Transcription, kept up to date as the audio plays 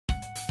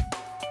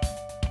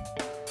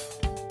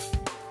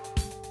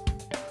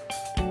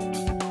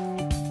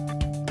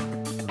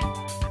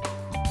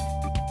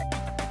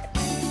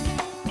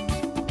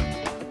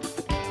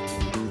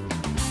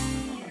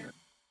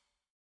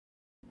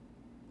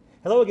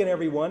Hello again,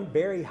 everyone.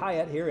 Barry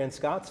Hyatt here in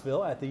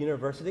Scottsville at the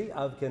University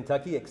of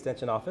Kentucky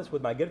Extension Office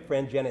with my good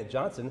friend Janet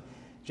Johnson.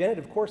 Janet,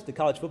 of course, the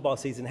college football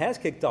season has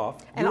kicked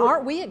off. And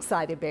aren't we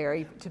excited,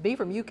 Barry, to be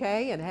from UK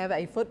and have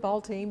a football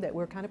team that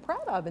we're kind of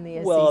proud of in the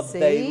SEC? Well,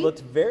 they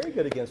looked very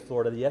good against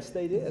Florida. Yes,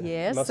 they did.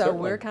 Yes, Most so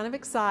certainly. we're kind of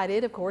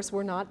excited. Of course,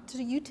 we're not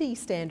to UT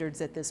standards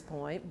at this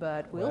point,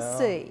 but we'll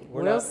see.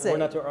 We'll see. We're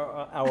not to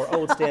our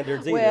old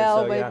standards either.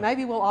 Well, so, yeah.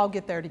 maybe we'll all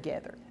get there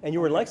together. And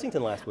you were in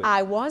Lexington last week.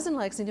 I was in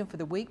Lexington for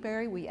the week,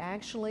 Barry. We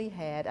actually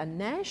had a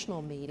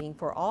national meeting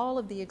for all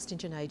of the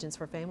extension agents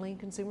for family and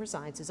consumer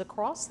sciences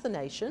across the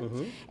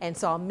nation, and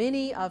saw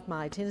many of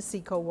my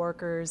Tennessee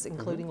co-workers,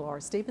 including Laura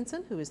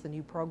Stevenson, who is the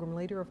new program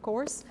leader, of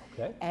course,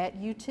 at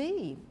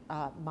UT,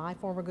 my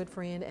former good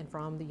friend and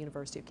from the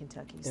University of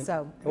Kentucky.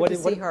 So good to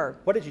see her.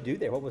 What did you do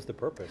there? What was the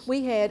purpose?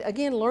 We had,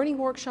 again, learning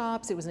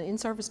workshops. It was an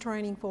in-service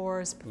training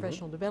for us,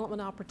 professional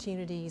development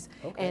opportunities,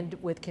 and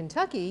with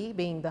Kentucky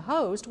being the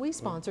host, we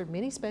sponsored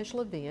many special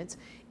events,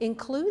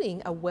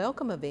 including a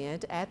welcome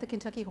event at the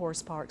Kentucky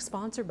Horse Park,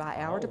 sponsored by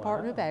our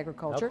Department of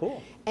Agriculture,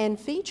 and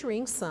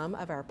featuring some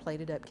of our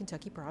plated up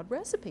Kentucky Proud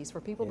recipes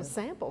for people to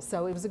sample.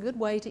 So it was a good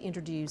way to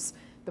introduce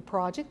the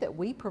project that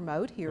we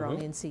promote here on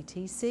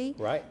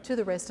NCTC to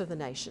the rest of the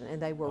nation,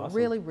 and they were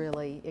really,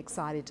 really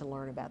excited to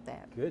learn about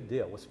that. Good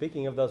deal. Well,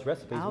 speaking of those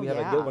recipes, we have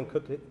a good one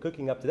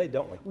cooking up today,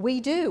 don't we?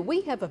 We do.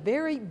 We have a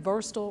very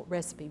versatile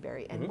recipe,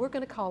 Barry, and we're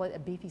going to call it a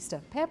beefy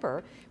stuffed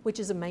pepper, which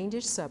is a main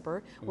dish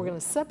supper. We're going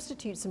to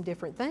substitute some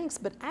different things,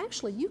 but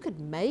actually you could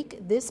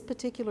make this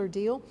particular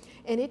deal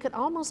and it could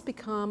almost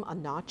become a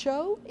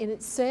nacho in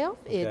itself.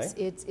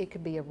 It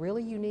could be a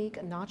really unique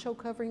nacho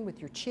covering with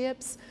your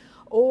chips,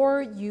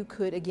 or you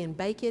could, again,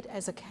 bake it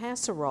as a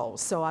casserole.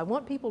 So I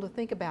want people to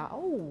think about,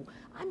 oh,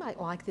 I might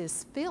like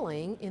this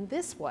filling in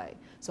this way.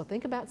 So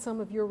think about some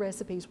of your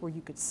recipes where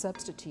you could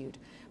substitute.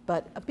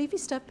 But a beefy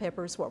stuffed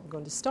pepper is what we're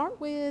going to start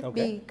with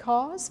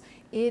because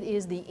it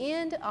is the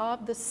end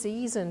of the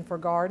season for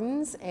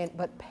gardens,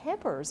 but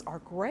peppers are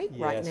great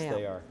right now. Yes,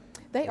 they are.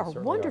 They are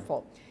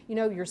wonderful. You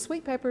know, your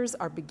sweet peppers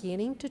are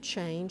beginning to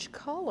change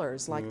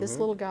colors, like this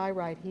little guy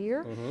right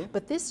here.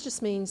 But this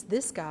just means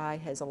this guy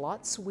has a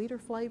lot sweeter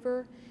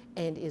flavor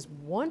and is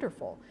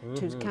wonderful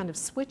to kind of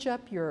switch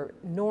up your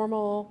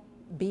normal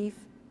beef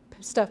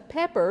stuffed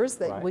peppers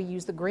that we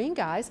use, the green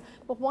guys,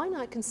 but why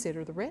not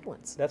consider the red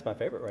ones? That's my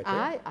favorite right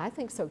there. I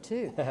think so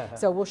too.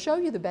 So we'll show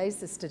you the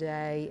basis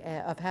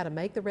today of how to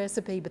make the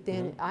recipe, but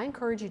then I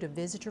encourage you to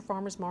visit your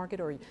farmer's market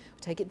or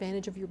take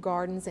advantage of your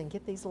gardens and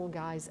get these little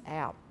guys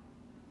out.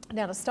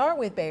 Now, to start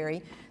with,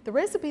 Barry, the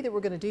recipe that we're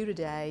going to do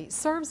today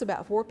serves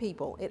about 4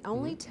 people. It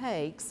only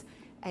takes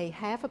a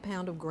 ½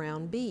 pound of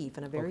ground beef,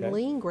 and a very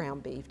lean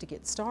ground beef to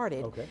get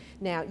started.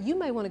 Now, you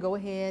may want to go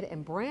ahead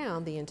and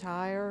brown the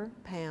entire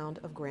pound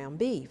of ground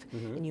beef,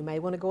 and you may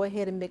want to go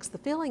ahead and mix the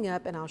filling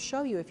up, and I'll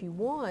show you if you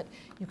want,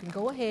 you can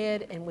go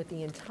ahead and with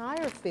the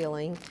entire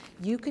filling,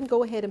 you can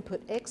go ahead and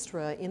put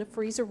extra in a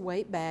freezer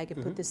weight bag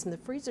and put this in the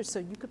freezer so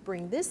you could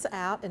bring this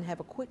out and have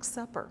a quick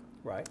supper.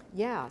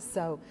 Yeah,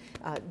 so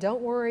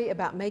don't worry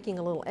about making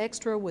a little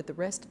extra with the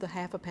rest of the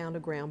 ½ pound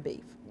of ground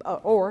beef.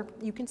 Or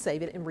you can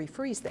save it and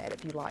refreeze that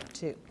if you like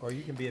to. Or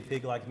you can be a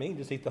pig like me and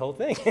just eat the whole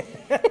thing.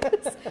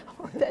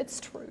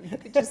 That's true. You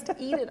could just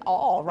eat it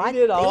all, right?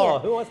 Eat it all.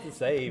 Who wants to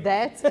save?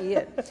 That's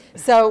it.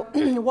 So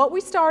what we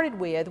started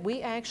with,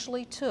 we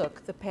actually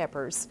took the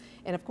peppers,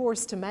 and of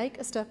course to make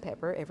a stuffed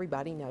pepper,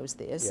 everybody knows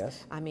this.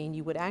 Yes. I mean,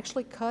 you would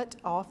actually cut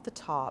off the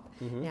top.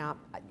 Now,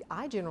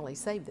 I generally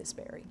save this,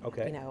 Barry.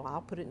 You know,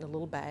 I'll put it in a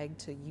little bag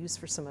to use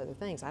for some other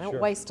things. I don't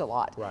waste a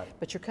lot.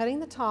 But you're cutting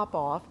the top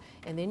off,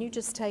 and then you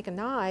just take a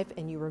knife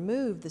and you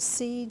remove the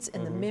seeds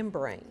and the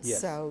membranes.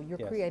 So you're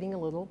creating a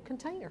little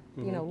container,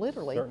 you know,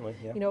 literally,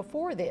 you know,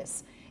 for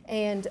this.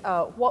 And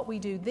what we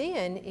do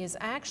then is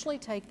actually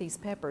take these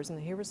peppers, and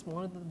here's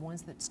one of the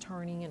ones that's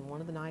turning and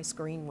one of the nice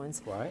green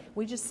ones.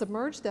 We just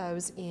submerge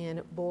those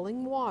in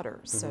boiling water.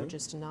 So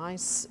just a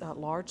nice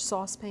large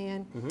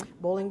saucepan,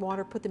 boiling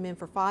water, put them in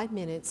for 5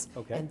 minutes,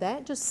 and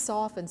that just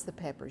softens the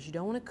peppers. You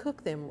don't want to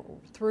cook them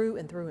through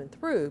and through and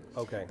through,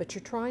 but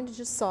you're trying to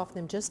just soften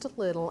them just a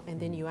little, and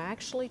then you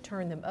actually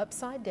turn them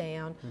upside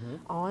down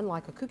on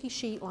like a cookie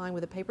sheet lined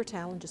with a paper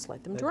towel and just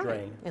let them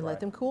drain and let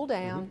them cool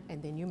down,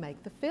 and then you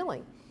make the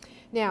filling.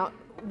 Now,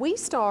 we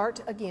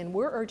start, again,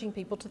 we're urging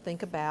people to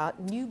think about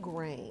new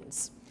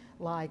grains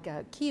like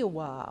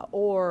quinoa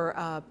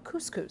or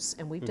couscous,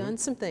 and we've done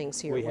some things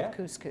here with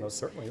couscous. Most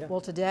certainly,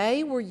 Well,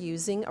 today we're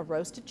using a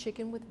roasted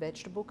chicken with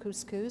vegetable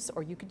couscous,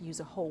 or you could use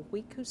a whole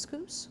wheat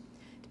couscous.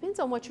 Depends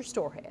on what your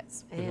store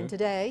has. And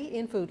today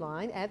in Food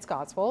Line at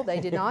Scottsville, they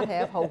did not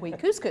have whole wheat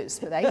couscous,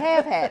 but they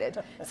have had it.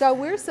 So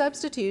we're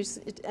substitutes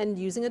and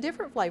using a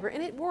different flavor,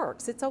 and it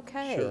works. It's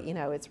okay. You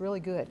know, it's really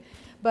good.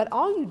 But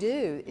all you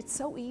do, it's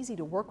so easy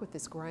to work with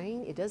this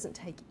grain. It doesn't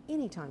take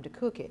any time to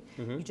cook it.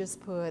 You just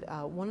put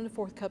 1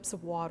 1/4 cups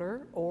of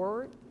water,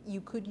 or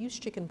you could use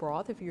chicken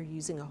broth if you're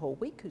using a whole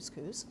wheat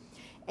couscous,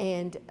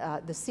 and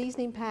the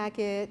seasoning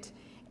packet,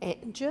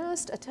 and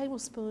just a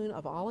tablespoon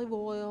of olive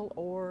oil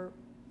or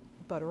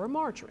butter or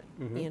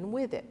margarine in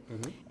with it.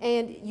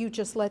 And you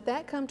just let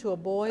that come to a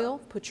boil,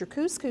 put your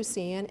couscous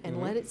in,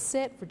 and let it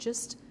sit for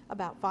just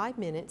about 5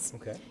 minutes.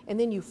 And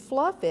then you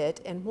fluff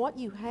it, and what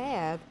you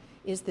have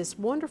is this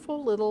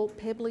wonderful little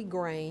pebbly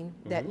grain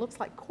that looks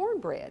like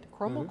cornbread,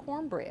 crumbled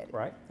cornbread.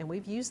 And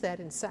we've used that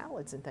in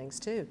salads and things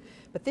too.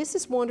 But this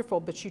is wonderful,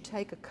 but you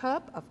take a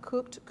cup of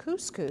cooked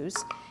couscous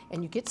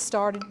and you get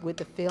started with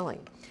the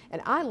filling.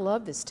 And I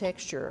love this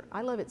texture.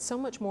 I love it so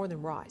much more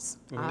than rice.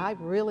 I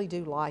really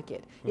do like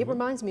it. It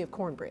reminds me of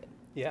cornbread.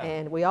 Yeah.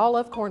 And we all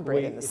love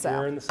cornbread in the South. If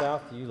you're in the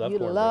South, you love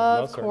cornbread. You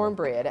love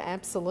cornbread,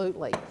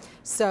 absolutely.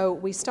 So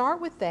we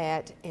start with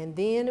that, and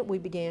then we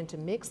begin to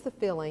mix the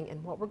filling,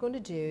 and what we're going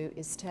to do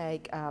is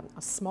take a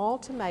small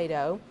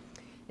tomato.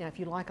 Now, if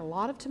you like a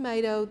lot of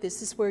tomato,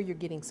 this is where you're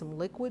getting some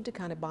liquid to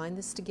kind of bind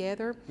this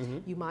together.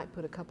 You might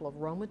put a couple of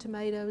Roma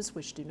tomatoes,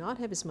 which do not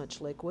have as much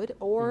liquid,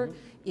 or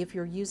if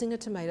you're using a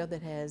tomato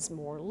that has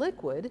more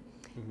liquid,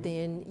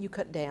 then you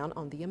cut down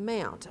on the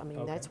amount. I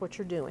mean, that's what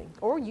you're doing.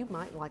 Or you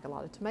might like a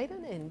lot of tomato,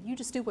 and you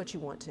just do what you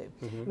want to.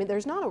 I mean,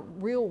 there's not a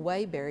real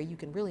way, Barry, you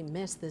can really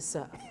mess this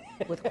up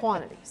with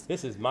quantities.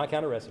 This is my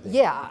kind of recipe.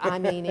 Yeah, I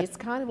mean, it's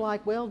kind of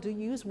like, well, do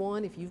use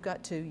one. If you've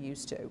got two,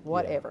 use two,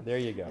 whatever. Yeah, there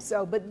you go.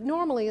 So, but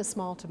normally a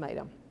small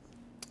tomato.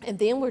 And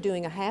then we're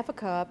doing a half a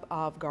cup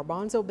of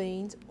garbanzo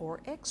beans or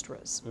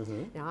extras.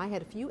 Now, I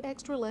had a few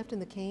extra left in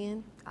the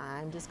can.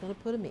 I'm just going to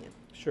put them in.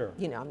 Sure.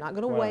 You know, I'm not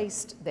going to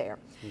waste there.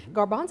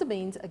 Garbanzo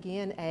beans,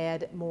 again,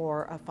 add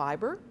more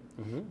fiber.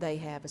 They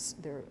have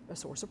they're a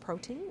source of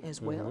protein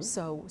as well.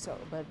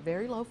 But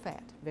very low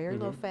fat, very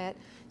low fat.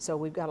 So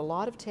we've got a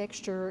lot of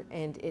texture,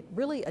 and it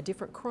really a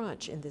different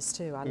crunch in this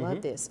too. I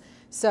love this.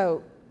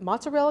 So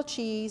mozzarella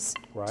cheese,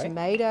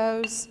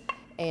 tomatoes,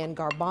 and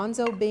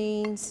garbanzo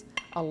beans,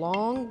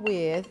 along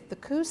with the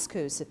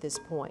couscous at this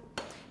point.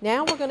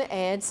 Now we're going to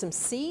add some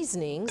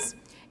seasonings,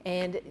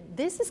 and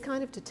this is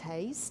kind of to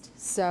taste.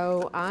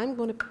 So I'm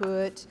going to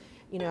put,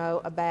 you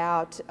know,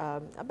 about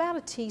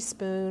a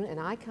teaspoon, and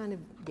I kind of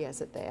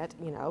guess at that,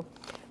 you know,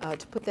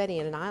 to put that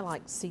in. And I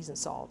like seasoned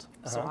salt,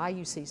 so I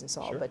use seasoned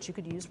salt, but you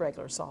could use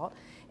regular salt.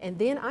 And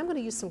then I'm going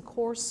to use some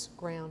coarse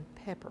ground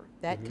pepper.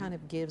 That kind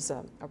of gives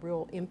a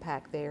real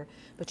impact there.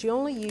 But you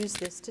only use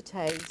this to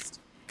taste,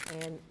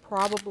 and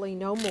probably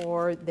no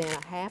more than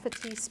a half a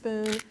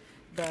teaspoon.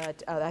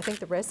 But I think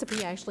the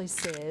recipe actually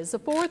says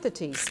 1/4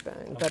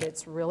 teaspoon, but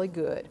it's really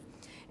good.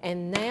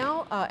 And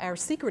now our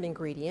secret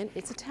ingredient,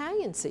 it's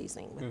Italian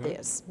seasoning with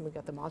this. We've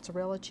got the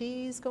mozzarella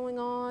cheese going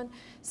on.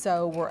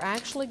 So we're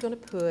actually going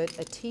to put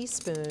a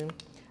teaspoon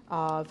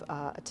of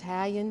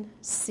Italian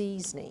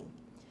seasoning.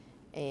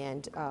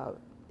 And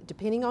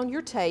depending on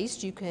your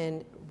taste, you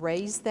can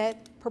raise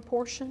that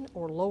proportion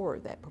or lower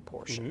that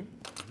proportion,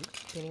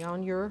 depending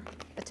on your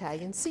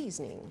Italian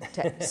seasoning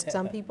taste.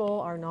 Some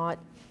people are not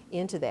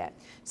into that.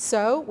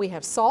 So we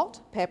have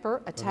salt,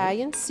 pepper,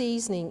 Italian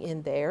seasoning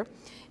in there,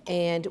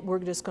 and we're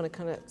just going to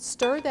kind of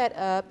stir that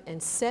up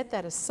and set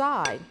that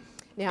aside.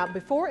 Now,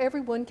 before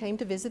everyone came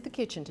to visit the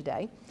kitchen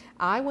today,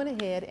 I went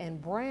ahead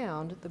and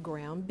browned the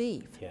ground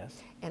beef.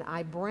 And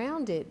I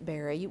browned it,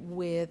 Barry,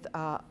 with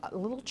a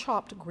little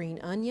chopped green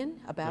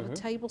onion, about a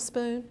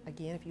tablespoon.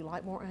 Again, if you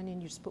like more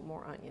onion, you just put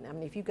more onion. I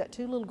mean, if you've got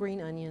 2 little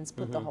green onions,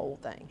 put the whole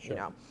thing, you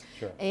know.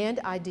 And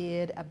I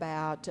did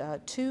about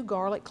 2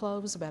 garlic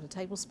cloves, about a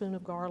tablespoon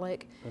of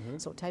garlic.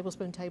 So a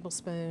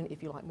tablespoon.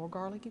 If you like more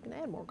garlic, you can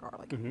add more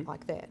garlic,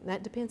 like that. And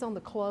that depends on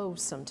the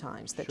cloves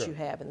sometimes that you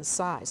have and the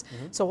size.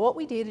 So what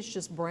we did is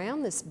just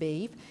brown this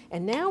beef,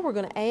 and now we're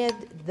going to add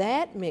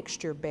that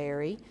mixture,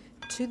 Barry,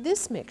 to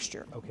this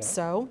mixture.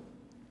 So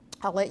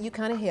I'll let you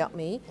kind of help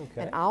me,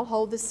 and I'll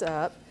hold this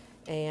up,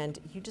 and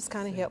you just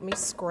kind of help me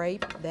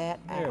scrape that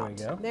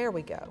out. There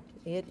we go.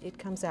 It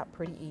comes out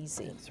pretty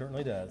easy. It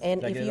certainly does.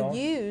 And if you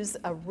use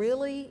a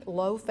really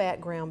low-fat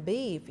ground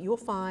beef, you'll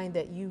find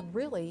that you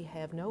really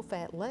have no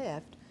fat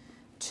left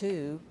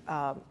to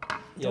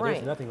drain.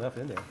 There's nothing left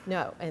in there.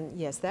 No, and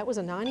yes, that was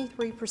a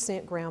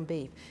 93% ground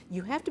beef.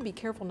 You have to be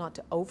careful not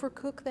to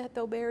overcook that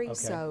though, Barry,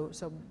 so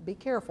be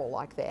careful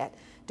like that.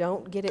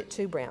 Don't get it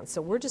too brown.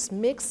 So we're just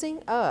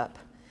mixing up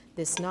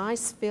this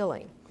nice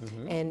filling,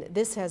 and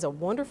this has a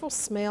wonderful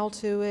smell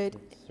to it,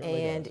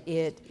 and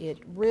it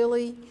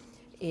really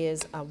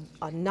is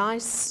a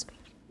nice,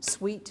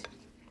 sweet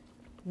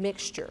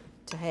mixture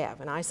to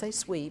have. And I say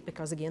sweet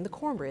because, again, the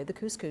cornbread, the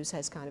couscous,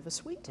 has kind of a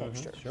sweet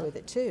texture with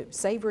it too,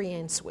 savory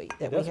and sweet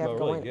that we have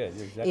going. Really good.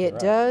 You're exactly it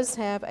right. does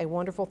have a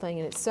wonderful thing,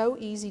 and it's so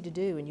easy to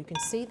do, and you can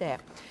see that.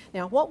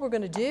 Now, what we're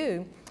going to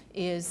do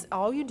is,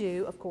 all you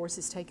do, of course,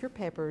 is take your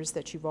peppers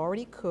that you've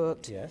already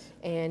cooked,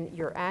 and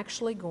you're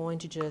actually going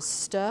to just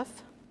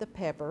stuff the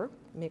pepper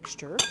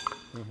mixture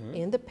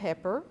in the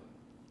pepper,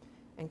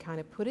 and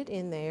kind of put it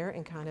in there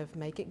and kind of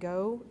make it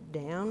go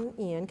down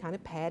in, kind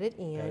of pat it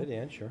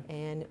in.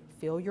 And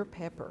fill your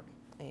pepper.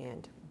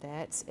 And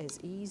that's as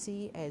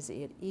easy as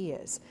it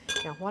is.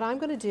 Now, what I'm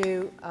going to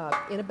do,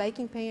 in a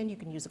baking pan, you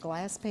can use a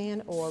glass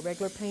pan or a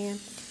regular pan.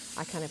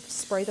 I kind of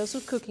spray those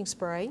with cooking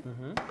spray,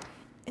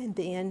 and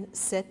then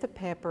set the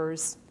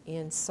peppers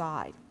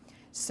inside.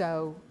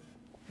 So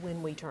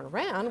when we turn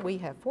around, we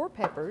have 4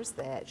 peppers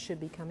that should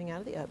be coming out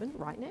of the oven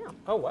right now.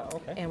 Oh, wow,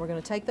 okay. And we're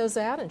going to take those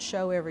out and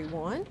show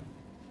everyone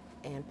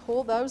and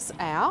pull those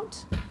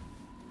out.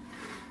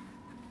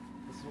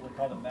 This is what we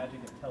call the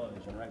magic of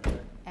television right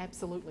there.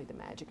 Absolutely the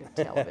magic of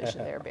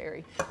television there,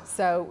 Barry.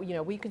 So, you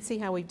know, we can see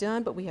how we've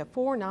done, but we have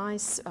 4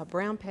 nice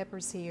brown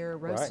peppers here,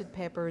 roasted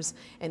peppers,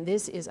 and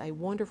this is a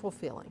wonderful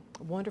filling,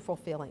 wonderful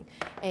filling.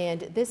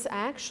 And this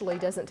actually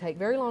doesn't take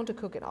very long to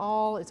cook at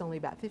all. It's only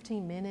about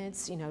 15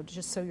 minutes, you know,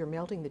 just so you're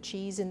melting the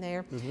cheese in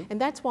there. And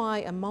that's why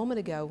a moment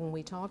ago when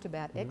we talked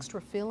about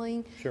extra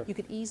filling, you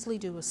could easily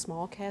do a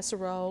small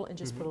casserole and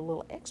just put a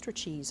little extra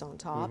cheese on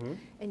top,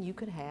 and you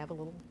could have a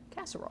little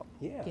casserole.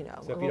 Yeah, you know,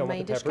 so if you don't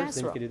want the peppers,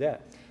 then you could do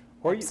that.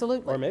 Or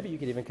absolutely. Or maybe you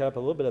could even cut up a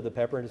little bit of the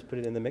pepper and just put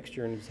it in the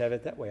mixture and just have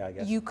it that way, I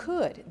guess. You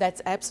could. That's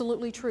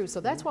absolutely true.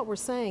 So that's what we're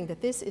saying,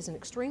 that this is an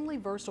extremely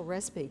versatile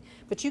recipe.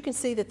 But you can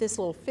see that this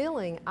little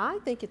filling, I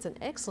think it's an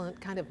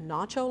excellent kind of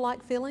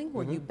nacho-like filling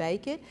where you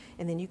bake it,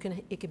 and then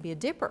it can be a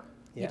dipper,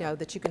 you know,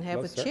 that you can have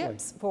with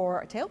chips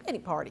for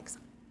tailgating parties.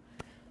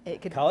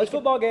 College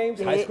football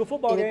games, high school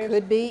football games. It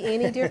could be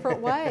any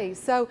different way.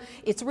 So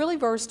it's really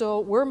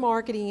versatile. We're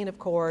marketing it, of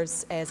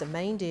course, as a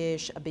main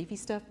dish, a beefy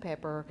stuffed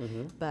pepper.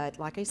 But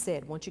like I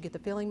said, once you get the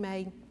filling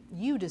made,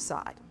 you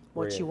decide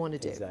what you want to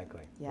do.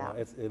 Exactly. Yeah. Well,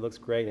 it looks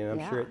great, and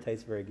I'm sure it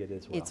tastes very good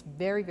as well. It's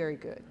very, very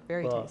good.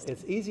 Very tasty.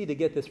 It's easy to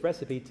get this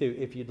recipe, too.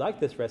 If you'd like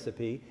this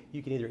recipe,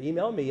 you can either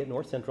email me at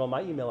North Central.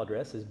 My email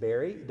address is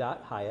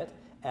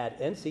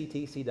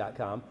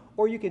barry.hyatt@nctc.com,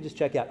 or you can just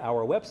check out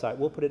our website.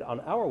 We'll put it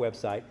on our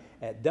website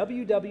at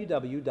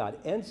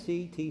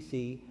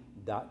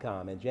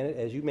www.nctc.com. And Janet,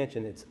 as you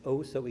mentioned, it's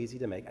oh so easy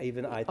to make.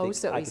 Even I think oh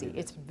so I easy. Could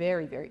do this. It's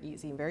very, very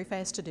easy and very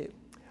fast to do.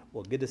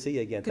 Well, good to see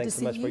you again. Thanks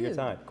so much for your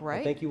time. Great.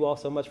 And thank you all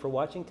so much for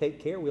watching. Take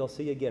care. We'll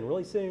see you again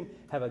really soon.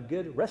 Have a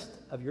good rest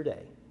of your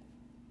day.